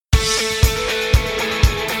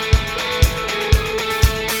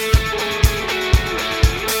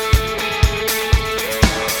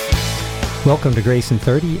Welcome to Grayson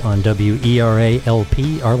 30 on WERA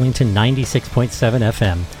LP Arlington 96.7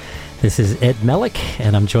 FM. This is Ed Mellick,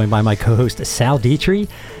 and I'm joined by my co-host Sal Dietrich.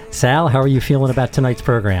 Sal, how are you feeling about tonight's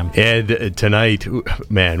program? Ed, tonight,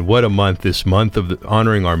 man, what a month, this month of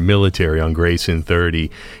honoring our military on Grayson 30.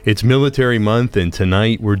 It's Military Month, and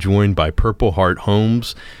tonight we're joined by Purple Heart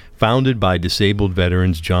Homes, founded by disabled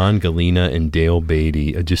veterans John Galena and Dale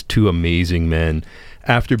Beatty, just two amazing men.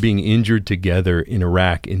 After being injured together in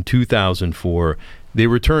Iraq in 2004, they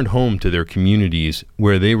returned home to their communities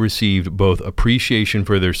where they received both appreciation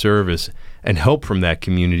for their service and help from that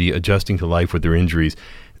community adjusting to life with their injuries.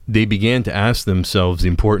 They began to ask themselves the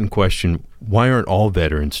important question, why aren't all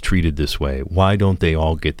veterans treated this way? Why don't they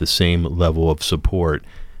all get the same level of support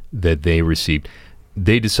that they received?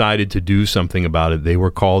 They decided to do something about it. They were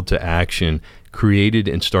called to action, created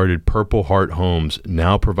and started Purple Heart Homes,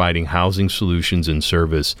 now providing housing solutions and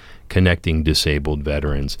service connecting disabled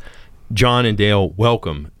veterans. John and Dale,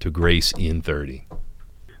 welcome to Grace in 30.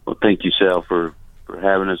 Well, thank you, Sal, for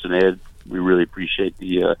having us, and Ed, we really appreciate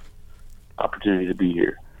the opportunity to be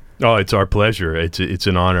here. Oh, it's our pleasure. It's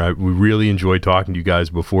an honor. We really enjoyed talking to you guys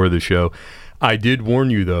before the show. I did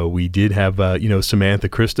warn you, though, we did have, Samantha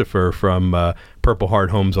Christopher from Purple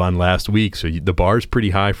Heart Homes on last week, so the bar's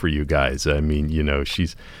pretty high for you guys. I mean,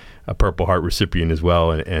 she's a Purple Heart recipient as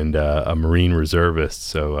well and a Marine reservist,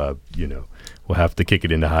 so, we'll have to kick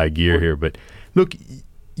it into high gear here. But, look,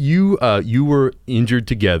 you were injured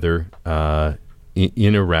together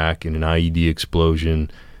in Iraq in an IED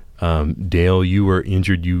explosion. Dale, you were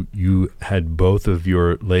injured. You had both of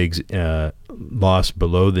your legs lost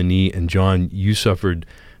below the knee, and John, you suffered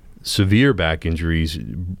severe back injuries,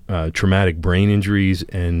 traumatic brain injuries,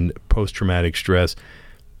 and post-traumatic stress.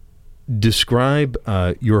 Describe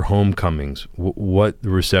your homecomings, what the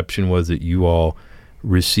reception was that you all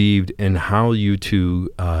received, and how you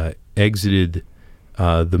two exited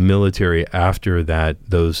the military after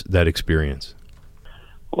that experience.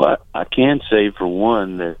 Well, I can say, for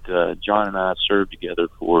one, that John and I served together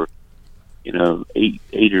for,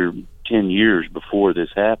 8 or 10 years before this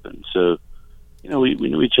happened. So, we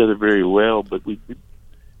knew each other very well, but we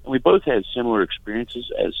both had similar experiences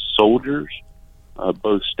as soldiers,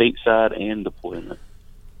 both stateside and deployment.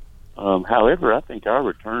 However, I think our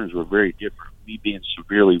returns were very different. Me being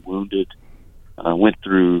severely wounded, went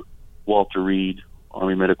through Walter Reed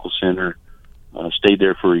Army Medical Center, stayed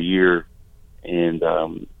there for a year, and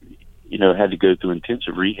had to go through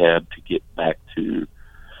intensive rehab to get back to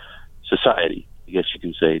society, I guess you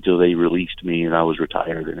can say, until they released me and I was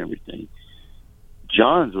retired and everything.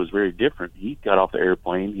 John's was very different. He got off the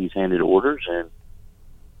airplane, he's handed orders, and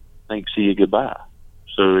thanks, see you, goodbye.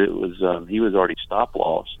 So it was he was already stop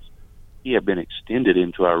lost. He had been extended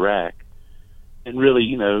into Iraq, and really,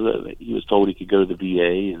 he was told he could go to the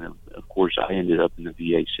VA, and of course I ended up in the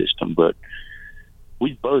VA system, but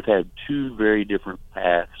we both had two very different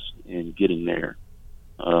paths in getting there.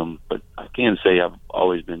 But I can say I've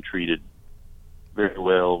always been treated very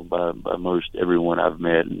well by most everyone I've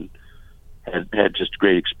met, and had just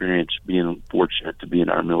great experience being fortunate to be in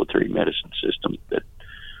our military medicine system. That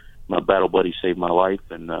my battle buddy saved my life,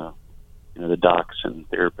 and the docs and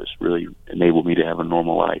therapists really enabled me to have a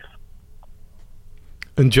normal life.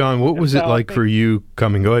 And John, what was it like for you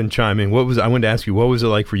coming? Go ahead and chime in. I wanted to ask you, what was it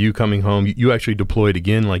like for you coming home? You actually deployed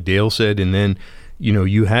again, like Dale said, and then,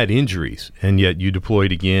 you had injuries, and yet you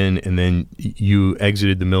deployed again, and then you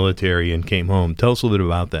exited the military and came home. Tell us a little bit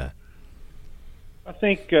about that. I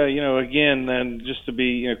think, again, and just to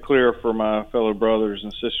be clear for my fellow brothers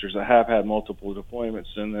and sisters that have had multiple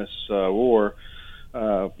deployments in this war,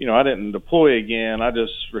 I didn't deploy again. I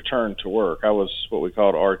just returned to work. I was what we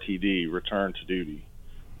called RTD, return to duty.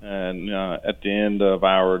 And at the end of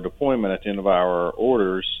our deployment, at the end of our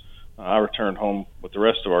orders, I returned home with the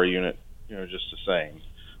rest of our unit, just the same.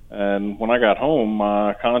 And when I got home,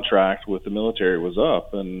 my contract with the military was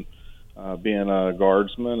up, and being a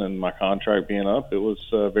guardsman and my contract being up, it was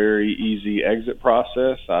a very easy exit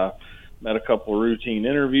process. I met a couple of routine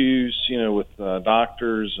interviews, with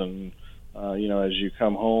doctors, and as you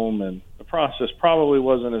come home, and the process probably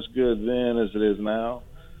wasn't as good then as it is now.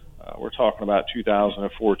 We're talking about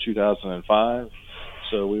 2004, 2005.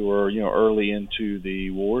 So we were, early into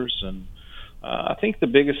the wars. And I think the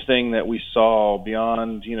biggest thing that we saw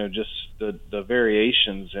beyond, just the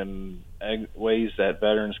variations in ways that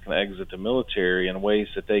veterans can exit the military and ways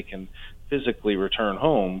that they can physically return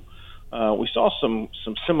home, we saw some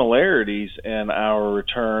similarities in our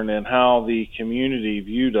return and how the community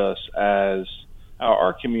viewed us as, how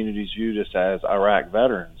our communities viewed us as Iraq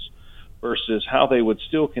veterans, versus how they would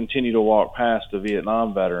still continue to walk past a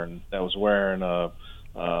Vietnam veteran that was wearing a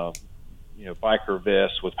biker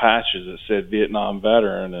vests with patches that said Vietnam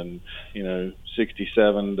veteran and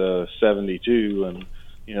 67 to 72, and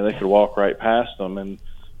they could walk right past them. And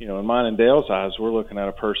in mine and Dale's eyes, we're looking at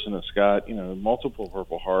a person that's got multiple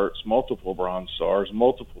Purple Hearts, multiple Bronze Stars,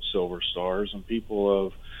 multiple Silver Stars, and people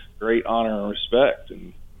of great honor and respect.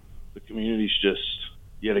 And the community's just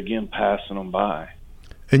yet again passing them by.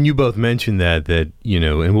 And you both mentioned that and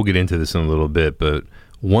we'll get into this in a little bit, but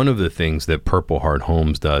one of the things that Purple Heart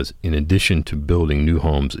Homes does, in addition to building new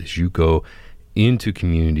homes, is you go into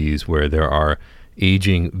communities where there are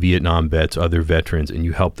aging Vietnam vets, other veterans, and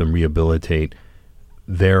you help them rehabilitate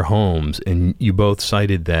their homes. And you both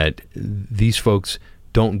cited that these folks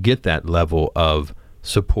don't get that level of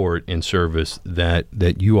support and service that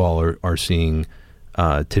you all are seeing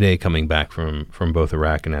today, coming back from both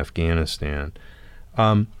Iraq and Afghanistan.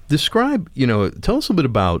 Describe, tell us a bit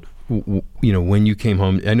about, when you came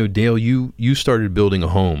home. I know, Dale, you started building a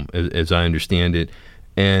home, as I understand it,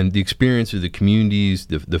 and the experience of the communities,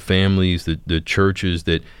 the families, the churches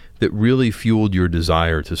that really fueled your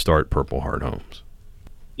desire to start Purple Heart Homes.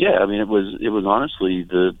 Yeah, I mean, it was honestly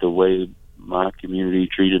the way my community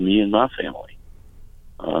treated me and my family.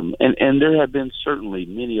 And there have been certainly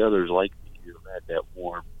many others like me who have had that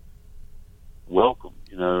warm welcome,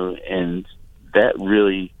 and that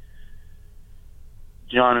really,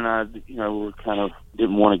 John and I, were kind of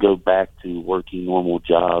didn't want to go back to working normal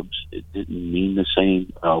jobs. It didn't mean the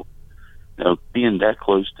same. Being that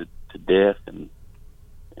close to death and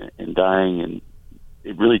dying, and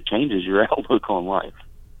it really changes your outlook on life.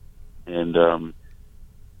 And,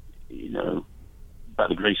 by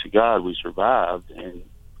the grace of God, we survived and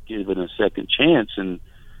given a second chance. And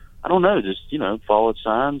I don't know, just, followed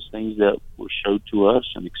signs, things that were showed to us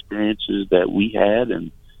and experiences that we had,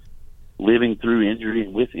 and living through injury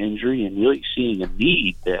and with injury, and really seeing a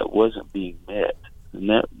need that wasn't being met. And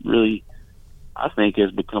that really, I think,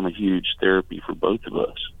 has become a huge therapy for both of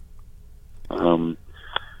us.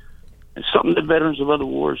 It's something that veterans of other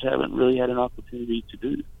wars haven't really had an opportunity to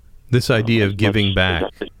do. This idea of giving back.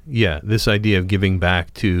 Yeah, this idea of giving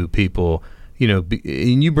back to people,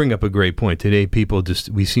 and you bring up a great point. Today, people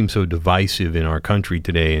we seem so divisive in our country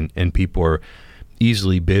today, and people are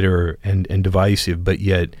easily bitter and divisive, but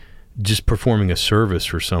yet just performing a service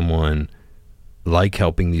for someone, like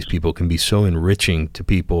helping these people, can be so enriching to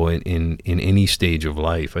people in any stage of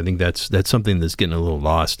life. I think that's something that's getting a little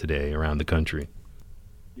lost today around the country.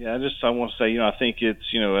 Yeah, I want to say, I think it's,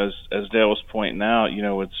 as Dale was pointing out,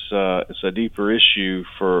 it's a deeper issue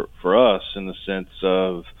for us, in the sense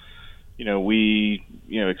of, we,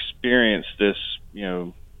 experienced this,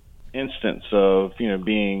 instance of,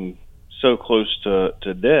 being so close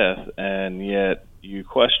to death, and yet you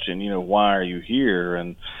question, why are you here?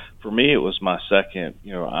 And for me, it was my second,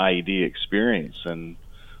 IED experience. And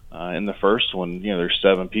in the first one, there's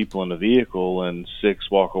 7 people in the vehicle, and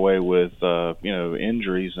 6 walk away with,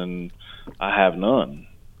 injuries, and I have none.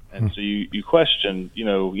 And so you question,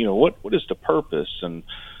 what is the purpose? And,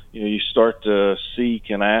 you start to seek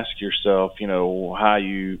and ask yourself, how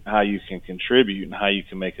you can contribute and how you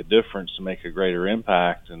can make a difference to make a greater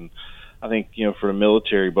impact. And I think, for the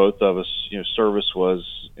military, both of us, service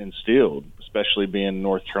was instilled, especially being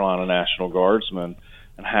North Carolina National Guardsmen,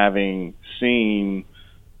 and having seen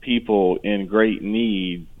people in great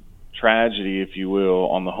need, tragedy, if you will,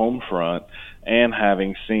 on the home front, and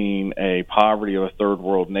having seen a poverty of a third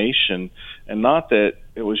world nation. And not that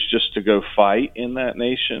it was just to go fight in that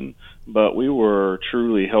nation, but we were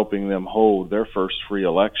truly helping them hold their first free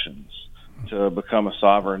elections to become a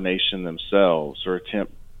sovereign nation themselves, or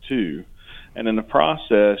attempt to. And in the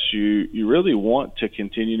process, you really want to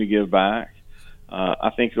continue to give back.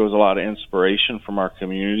 I think there was a lot of inspiration from our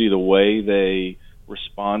community, the way they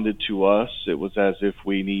responded to us. It was as if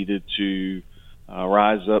we needed to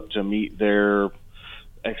rise up to meet their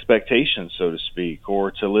expectations, so to speak,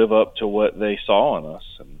 or to live up to what they saw in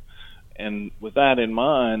us. And with that in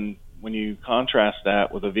mind, when you contrast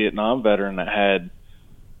that with a Vietnam veteran that had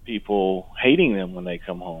people hating them when they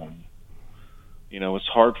come home, it's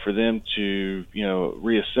hard for them to,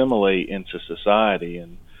 reassimilate into society.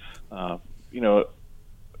 And,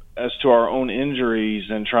 as to our own injuries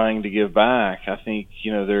and trying to give back, I think,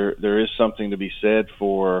 there is something to be said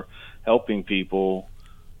for helping people,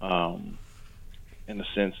 in the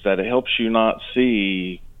sense that it helps you not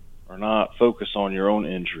see or not focus on your own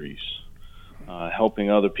injuries.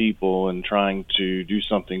 Helping other people and trying to do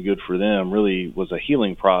something good for them really was a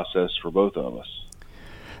healing process for both of us.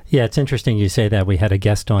 Yeah, it's interesting you say that. We had a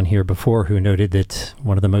guest on here before who noted that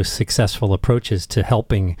one of the most successful approaches to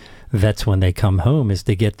helping vets when they come home is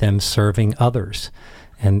to get them serving others.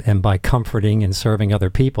 And by comforting and serving other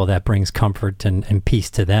people, that brings comfort and peace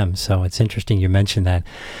to them. So it's interesting you mentioned that.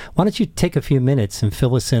 Why don't you take a few minutes and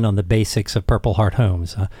fill us in on the basics of Purple Heart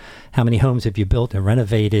Homes? How many homes have you built and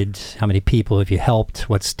renovated? How many people have you helped?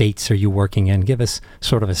 What states are you working in? Give us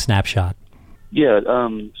sort of a snapshot. Yeah,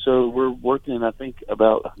 so we're working, I think,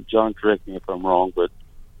 about, John, correct me if I'm wrong, but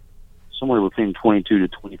somewhere between 22 to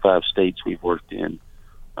 25 states we've worked in.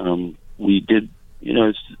 We did,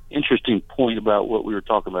 it's an interesting point about what we were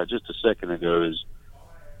talking about just a second ago is,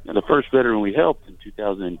 the first veteran we helped in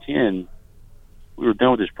 2010, we were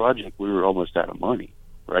done with this project, we were almost out of money,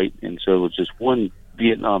 right? And so it was just one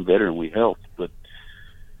Vietnam veteran we helped, but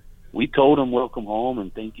we told him welcome home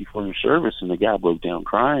and thank you for your service, and the guy broke down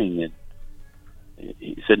crying, and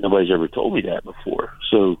he said nobody's ever told me that before.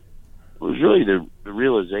 So it was really the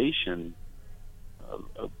realization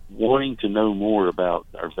of wanting to know more about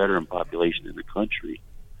our veteran population in the country,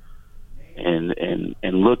 and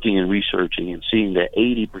looking and researching and seeing that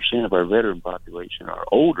 80% of our veteran population are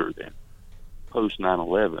older than post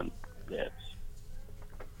 9/11 deaths.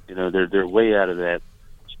 They're way out of that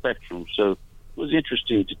spectrum. So it was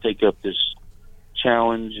interesting to take up this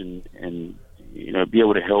challenge and be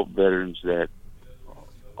able to help veterans that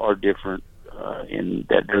are different in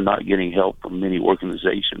that they're not getting help from many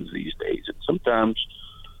organizations these days. And sometimes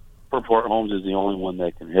Purple Heart Homes is the only one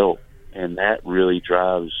that can help, and that really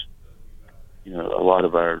drives a lot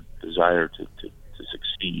of our desire to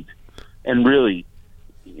succeed. And really,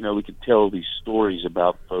 we could tell these stories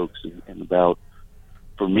about folks and about,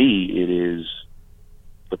 for me, it is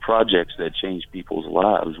the projects that change people's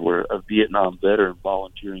lives, where a Vietnam veteran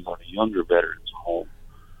volunteering on a younger veteran's home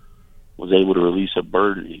was able to release a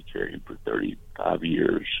burden he carried for 35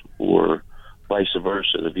 years, or vice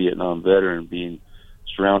versa, the Vietnam veteran being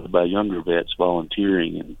surrounded by younger vets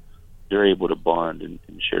volunteering, and they're able to bond and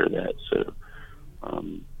share that. So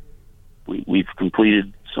we've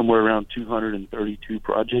completed somewhere around 232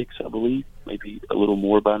 projects, I believe, maybe a little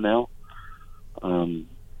more by now,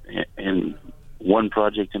 and one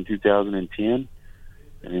project in 2010.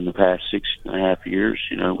 And in the past 6.5 years,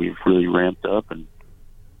 we've really ramped up and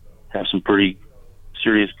have some pretty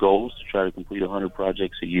serious goals to try to complete 100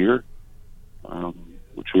 projects a year,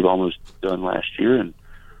 which we've almost done last year, and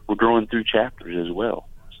we're growing through chapters as well.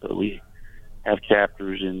 So we have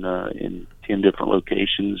chapters in 10 different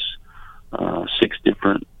locations, 7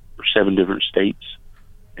 different states,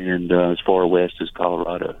 and as far west as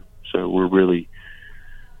Colorado. So we're really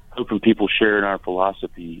hoping people share in our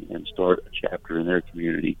philosophy and start a chapter in their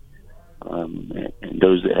community. And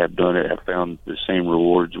those that have done it have found the same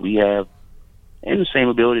rewards we have, and the same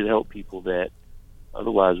ability to help people that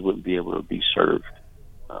otherwise wouldn't be able to be served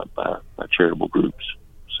by charitable groups.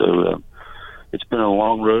 So it's been a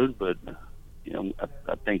long road, but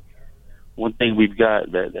I think one thing we've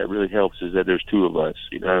got that really helps is that there's two of us.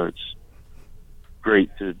 It's great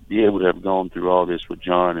to be able to have gone through all this with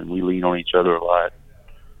John, and we lean on each other a lot.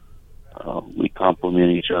 We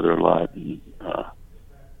complement each other a lot, and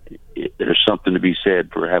there's something to be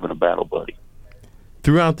said for having a battle buddy.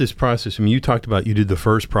 Throughout this process, you talked about you did the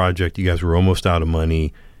first project. You guys were almost out of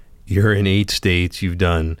money. You're in 8 states. You've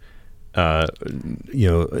done,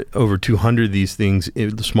 over 200 of these things,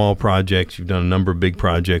 small projects. You've done a number of big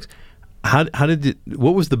projects.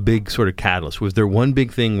 What was the big sort of catalyst? Was there one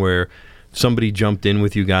big thing where somebody jumped in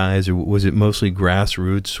with you guys, or was it mostly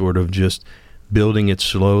grassroots, sort of just building it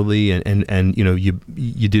slowly? And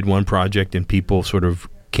you did one project and people sort of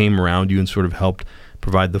came around you and sort of helped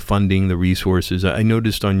provide the funding, the resources. I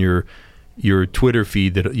noticed on your Twitter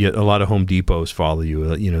feed that a lot of Home Depots follow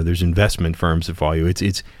you. There's investment firms that follow you.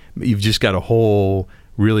 It's you've just got a whole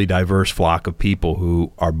really diverse flock of people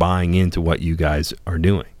who are buying into what you guys are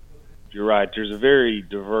doing. You're right. There's a very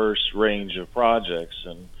diverse range of projects,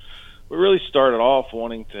 and we really started off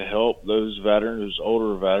wanting to help those veterans, those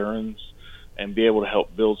older veterans, and be able to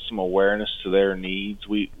help build some awareness to their needs.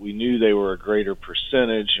 We knew they were a greater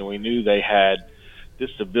percentage, and we knew they had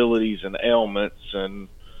disabilities and ailments, and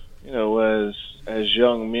as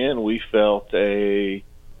young men, we felt a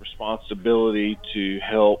responsibility to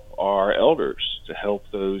help our elders, to help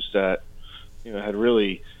those that had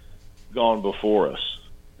really gone before us.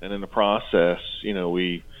 And in the process,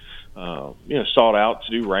 we sought out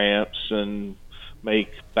to do ramps and make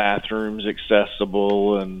bathrooms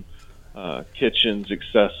accessible and kitchens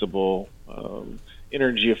accessible,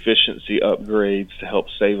 energy efficiency upgrades to help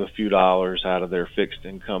save a few dollars out of their fixed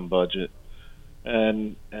income budget.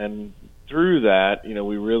 And through that,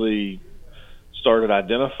 we really started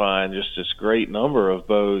identifying just this great number of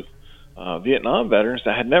both Vietnam veterans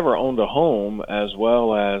that had never owned a home, as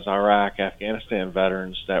well as Iraq, Afghanistan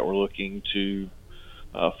veterans that were looking to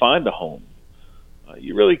find a home.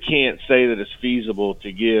 You really can't say that it's feasible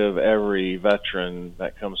to give every veteran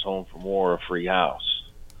that comes home from war a free house.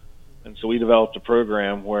 And so we developed a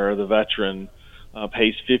program where the veteran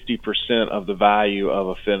pays 50% of the value of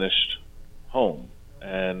a finished home.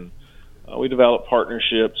 And we developed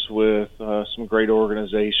partnerships with some great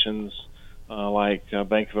organizations like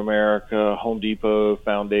Bank of America, Home Depot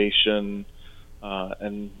Foundation,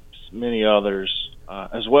 and many others,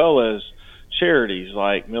 as well as charities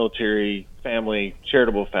like Military Family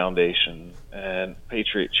Charitable Foundation and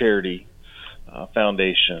Patriot Charity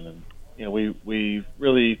Foundation. And we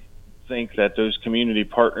really think that those community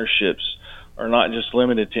partnerships are not just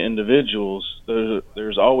limited to individuals.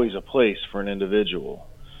 There's always a place for an individual,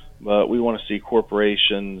 but we want to see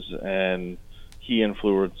corporations and key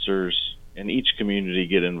influencers in each community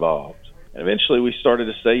get involved. And eventually we started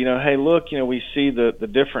to say, hey, look, we see the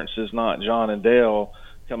difference is not John and Dale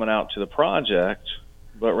coming out to the project,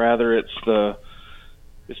 but rather it's the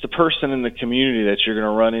person in the community that you're going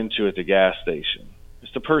to run into at the gas station.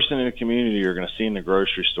 It's the person in the community you're going to see in the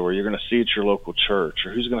grocery store, you're going to see at your local church,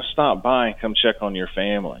 or who's going to stop by and come check on your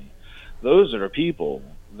family. Those are the people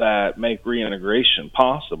that make reintegration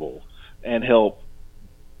possible and help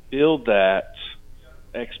build that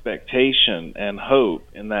expectation and hope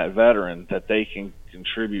in that veteran that they can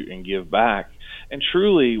contribute and give back and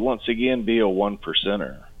truly, once again, be a one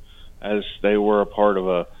percenter, as they were a part of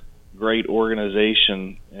a great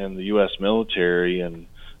organization in the U.S. military, and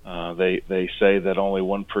they say that only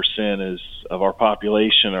 1% of our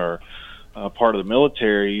population are part of the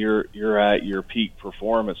military. You're at your peak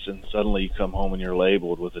performance, and suddenly you come home and you're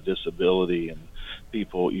labeled with a disability, and you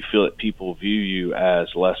feel that people view you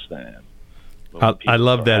as less than. I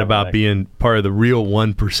love that about being part of the real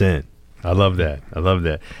 1%. I love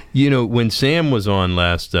that. When Sam was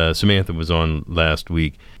on Samantha was on last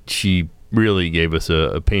week, she really gave us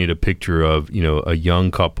painted a picture of, a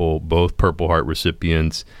young couple, both Purple Heart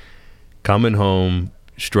recipients, coming home,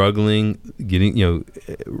 struggling, getting,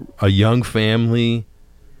 a young family,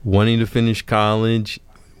 wanting to finish college,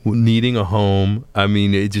 needing a home. I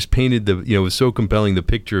mean, it just painted it was so compelling, the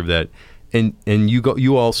picture of that. And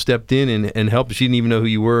you all stepped in and helped. She didn't even know who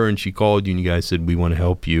you were, and she called you, and you guys said, we want to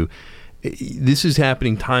help you. This is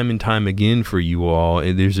happening time and time again for you all.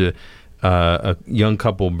 And there's a young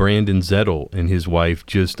couple, Brandon Zettel and his wife,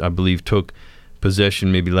 I believe, took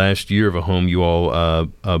possession maybe last year of a home you all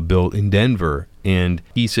built in Denver. And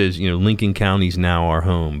he says, Lincoln County's now our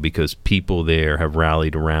home because people there have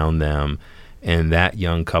rallied around them. And that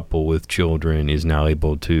young couple with children is now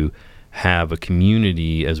able to have a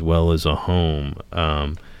community as well as a home.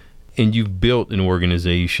 And you've built an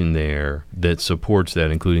organization there that supports that,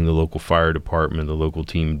 including the local fire department, the local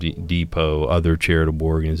team depot, other charitable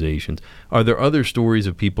organizations. Are there other stories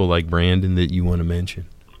of people like Brandon that you want to mention?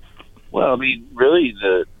 Well, I mean, really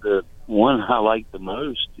the one I like the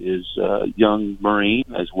most is a young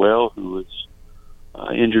Marine as well who was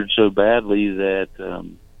injured so badly that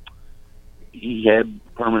he had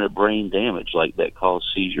permanent brain damage like that caused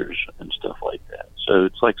seizures and stuff like that. So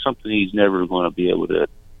it's like something he's never going to be able to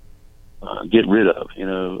get rid of.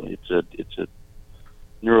 It's a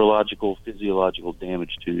neurological, physiological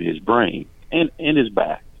damage to his brain and his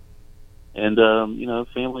back. And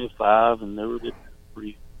family of 5, and they were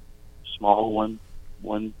pretty small,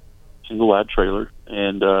 one single wide trailer,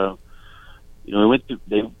 and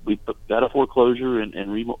we got a foreclosure and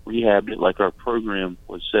rehabbed it like our program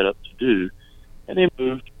was set up to do, and they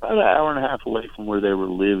moved about an hour and a half away from where they were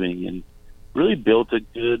living, and really built a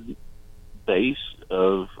good base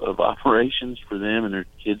of operations for them and their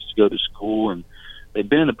kids to go to school, and they've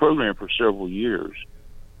been in the program for several years.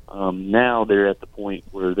 Now they're at the point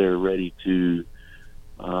where they're ready to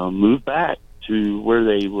move back to where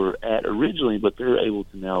they were at originally, but they're able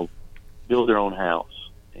to now build their own house,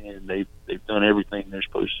 and they've done everything they're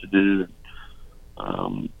supposed to do.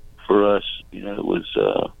 For us, it was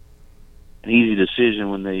an easy decision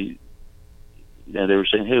when they were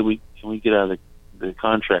saying, "Hey, can we get out of the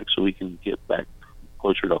contract so we can get back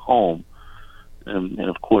closer to home?" And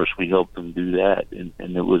of course, we helped them do that, and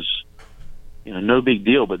it was no big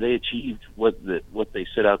deal. But they achieved what they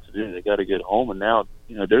set out to do. They got a good home, and now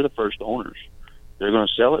they're the first owners. They're going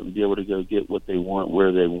to sell it and be able to go get what they want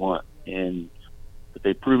where they want. But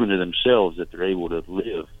they've proven to themselves that they're able to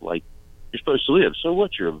live like you're supposed to live. So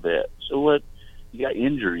what? You're a vet. So what? You got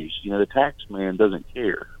injuries. The tax man doesn't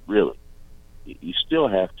care, really. You still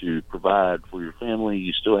have to provide for your family.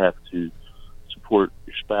 You still have to support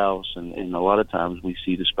your spouse. And a lot of times we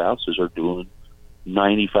see the spouses are doing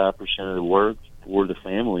 95% of the work for the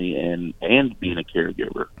family and being a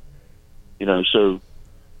caregiver. So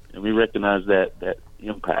and we recognize that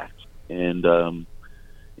impact. And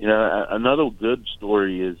another good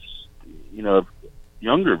story is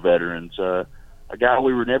younger veterans. A guy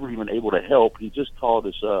we were never even able to help. He just called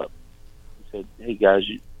us up. He said, "Hey guys,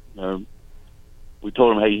 we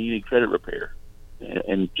told him, hey, he needed credit repair,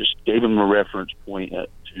 and just gave him a reference point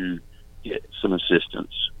to get some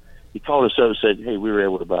assistance." He called us up and said, "Hey, we were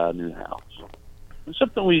able to buy a new house." And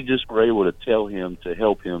something we just were able to tell him to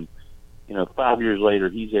help him. 5 years later,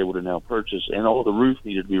 he's able to now purchase, and all the roof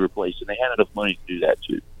needed to be replaced, and they had enough money to do that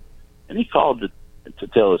too. And he called to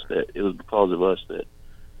tell us that it was because of us that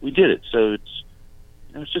we did it. So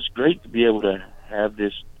it's just great to be able to have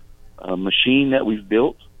this machine that we've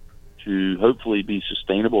built to hopefully be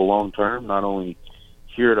sustainable long term, not only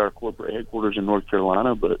here at our corporate headquarters in North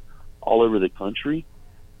Carolina, but all over the country.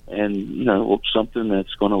 And, something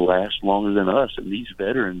that's going to last longer than us. And these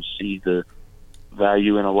veterans see the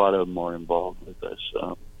value, and a lot of them are involved with us.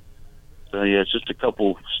 It's just a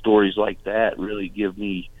couple stories like that really give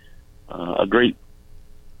me a great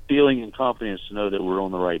feeling and confidence to know that we're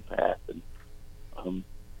on the right path. And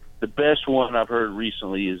the best one I've heard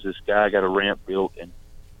recently is this guy got a ramp built, and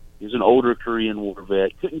he's an older Korean War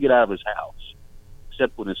vet, couldn't get out of his house,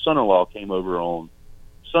 except when his son-in-law came over on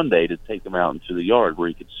Sunday to take him out into the yard where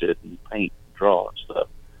he could sit and paint and draw and stuff.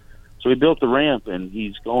 So he built the ramp, and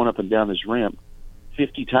he's going up and down this ramp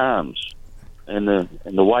 50 times. And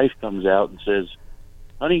the wife comes out and says,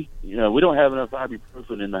 "Honey, we don't have enough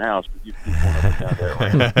ibuprofen in the house, but you keep going up and down that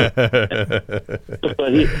ramp."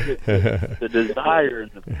 But the desire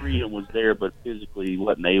and the freedom was there, but physically he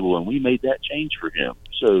wasn't able, and we made that change for him.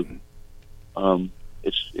 So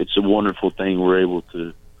it's a wonderful thing we're able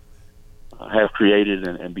to have created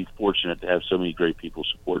and be fortunate to have so many great people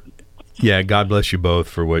supporting it. Yeah, God bless you both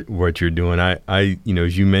for what you're doing. I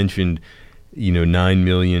as you mentioned, 9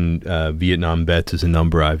 million Vietnam vets is a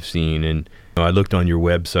number I've seen, and I looked on your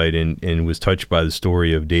website and was touched by the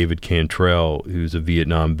story of David Cantrell, who's a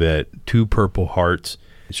Vietnam vet, 2 Purple Hearts,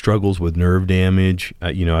 struggles with nerve damage.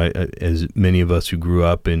 As many of us who grew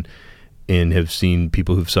up and have seen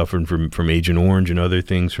people who've suffered from Agent Orange and other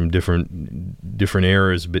things from different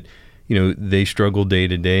eras, but they struggle day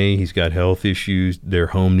to day. He's got health issues. Their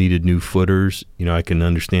home needed new footers. I can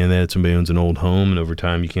understand that. Somebody owns an old home, and over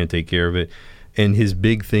time you can't take care of it. And his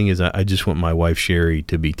big thing is, I just want my wife Sherry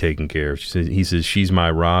to be taken care of. He says, she's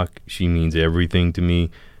my rock. She means everything to me.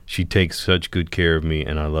 She takes such good care of me,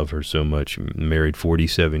 and I love her so much. I'm married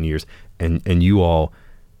 47 years, and you all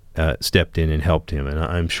stepped in and helped him. And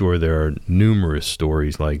I'm sure there are numerous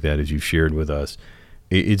stories like that as you've shared with us.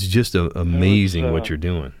 It's just amazing what you're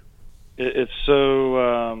doing. It's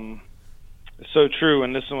so true,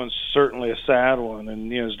 and this one's certainly a sad one.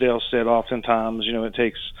 And as Dale said, oftentimes it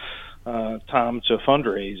takes time to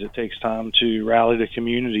fundraise. It takes time to rally the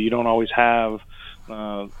community. You don't always have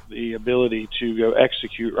the ability to go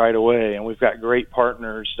execute right away. And we've got great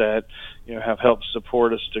partners that have helped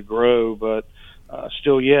support us to grow. But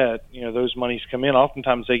still, yet those monies come in.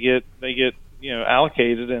 Oftentimes they get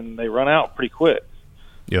allocated and they run out pretty quick.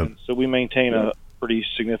 Yeah. So we maintain a pretty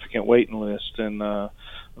significant waiting list, and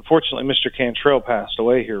unfortunately Mr. Cantrell passed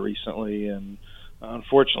away here recently, and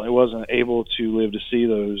unfortunately wasn't able to live to see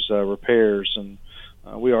those repairs, and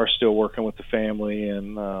we are still working with the family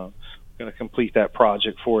and going to complete that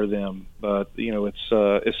project for them. But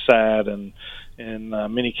it's sad, and in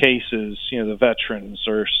many cases the veterans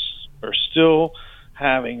are still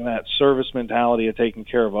having that service mentality of taking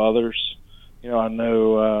care of others. I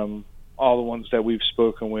know all the ones that we've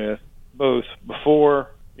spoken with, both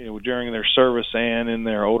before, during their service and in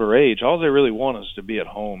their older age, all they really want is to be at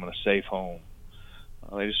home in a safe home.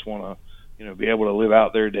 They just want to, be able to live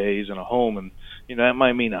out their days in a home. And, that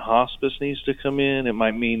might mean a hospice needs to come in. It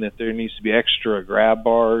might mean that there needs to be extra grab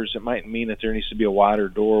bars. It might mean that there needs to be a wider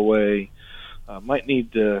doorway. Might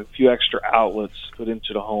need a few extra outlets put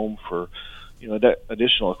into the home for,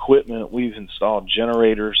 additional equipment. We've installed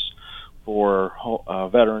generators for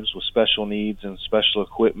veterans with special needs and special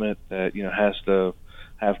equipment that has to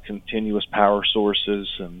have continuous power sources,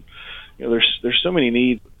 and there's so many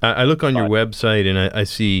needs. I look on your website and I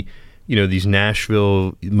see these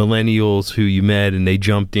Nashville millennials who you met, and they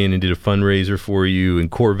jumped in and did a fundraiser for you,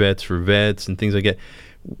 and Corvettes for vets and things like that.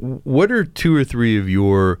 What are 2 or 3 of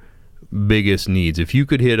your biggest needs? If you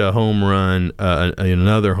could hit a home run,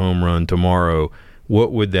 another home run tomorrow,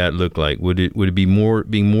 what would that look like? Would it be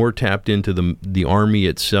being more tapped into the Army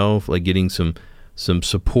itself, like getting some some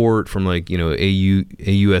support from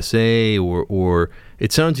AUSA or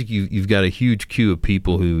it sounds like you've got a huge queue of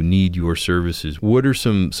people who need your services. What are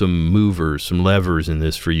some movers, some levers in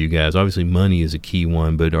this for you guys? Obviously, money is a key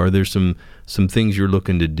one, but are there some things you're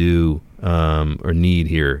looking to do or need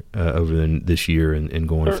here over this year and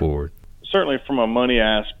going forward? Certainly, from a money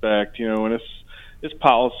aspect, and it's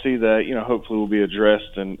policy that hopefully will be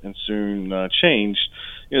addressed and soon changed.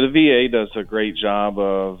 The VA does a great job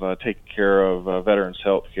of taking care of veterans'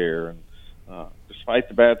 health care, and despite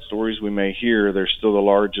the bad stories we may hear, they're still the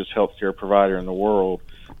largest health care provider in the world,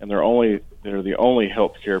 and they're the only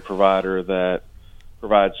health care provider that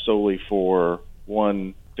provides solely for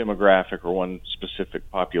one demographic or one specific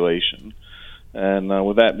population. And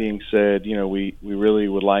with that being said, we really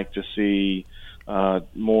would like to see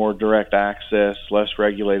more direct access, less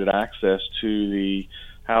regulated access to the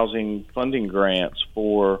housing funding grants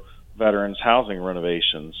for veterans housing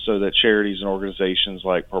renovations, so that charities and organizations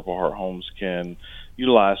like Purple Heart Homes can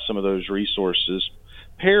utilize some of those resources,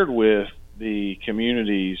 paired with the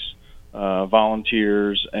community's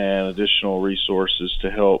volunteers and additional resources to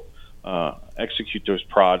help execute those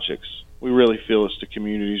projects. We really feel it's the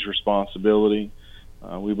community's responsibility.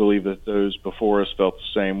 We believe that those before us felt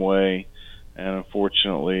the same way, and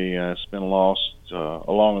unfortunately it's been lost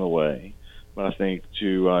along the way. But I think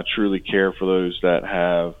to truly care for those that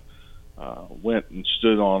have went and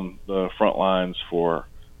stood on the front lines for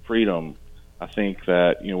freedom, I think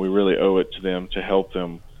that we really owe it to them to help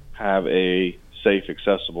them have a safe,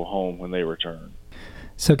 accessible home when they return.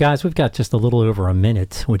 So, guys, we've got just a little over a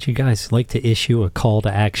minute. Would you guys like to issue a call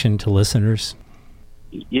to action to listeners?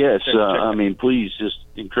 Yes, please just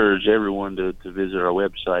encourage everyone to visit our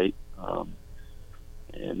website,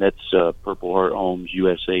 and that's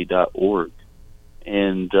purplehearthomesusa.org,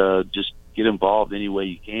 and just get involved any way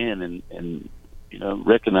you can, and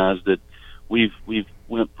recognize that we've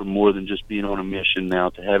went from more than just being on a mission now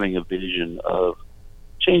to having a vision of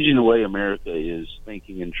changing the way America is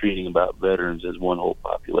thinking and treating about veterans as one whole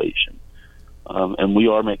population. And we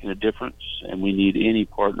are making a difference, and we need any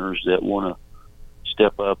partners that want to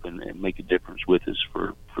step up and make a difference with us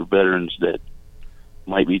for veterans that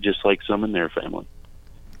might be just like some in their family.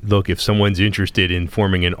 Look, if someone's interested in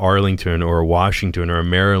forming an Arlington or a Washington or a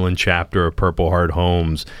Maryland chapter of Purple Heart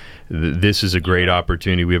Homes, this is a great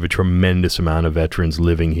opportunity. We have a tremendous amount of veterans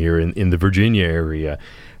living here in the Virginia area.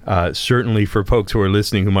 Certainly for folks who are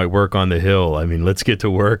listening who might work on the Hill, let's get to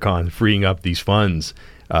work on freeing up these funds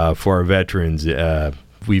for our veterans.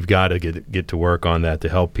 We've got to get to work on that to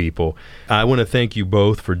help people. I want to thank you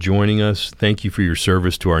both for joining us. Thank you for your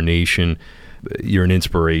service to our nation. You're an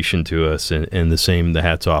inspiration to us, and the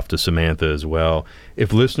hats off to Samantha as well.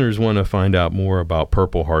 If listeners want to find out more about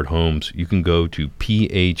Purple Heart Homes, you can go to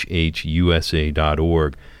phhusa.org.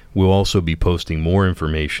 We'll also be posting more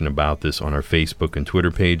information about this on our Facebook and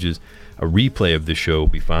Twitter pages. A replay of the show will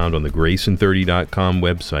be found on the Grayson30.com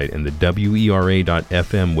website and the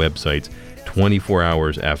WERA.FM websites 24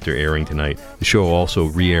 hours after airing tonight. The show will also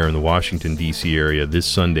re-air in the Washington, D.C. area this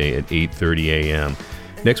Sunday at 8:30 a.m.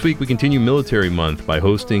 Next week, we continue Military Month by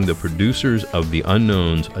hosting The Producers of the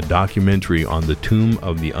Unknowns, a documentary on the Tomb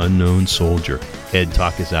of the Unknown Soldier. Ed,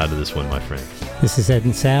 talk us out of this one, my friend. This is Ed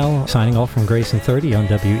and Sal signing off from Grayson 30 on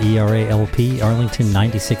WERA-LP, Arlington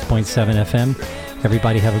 96.7 FM.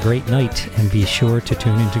 Everybody have a great night, and be sure to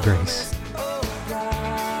tune into Grace.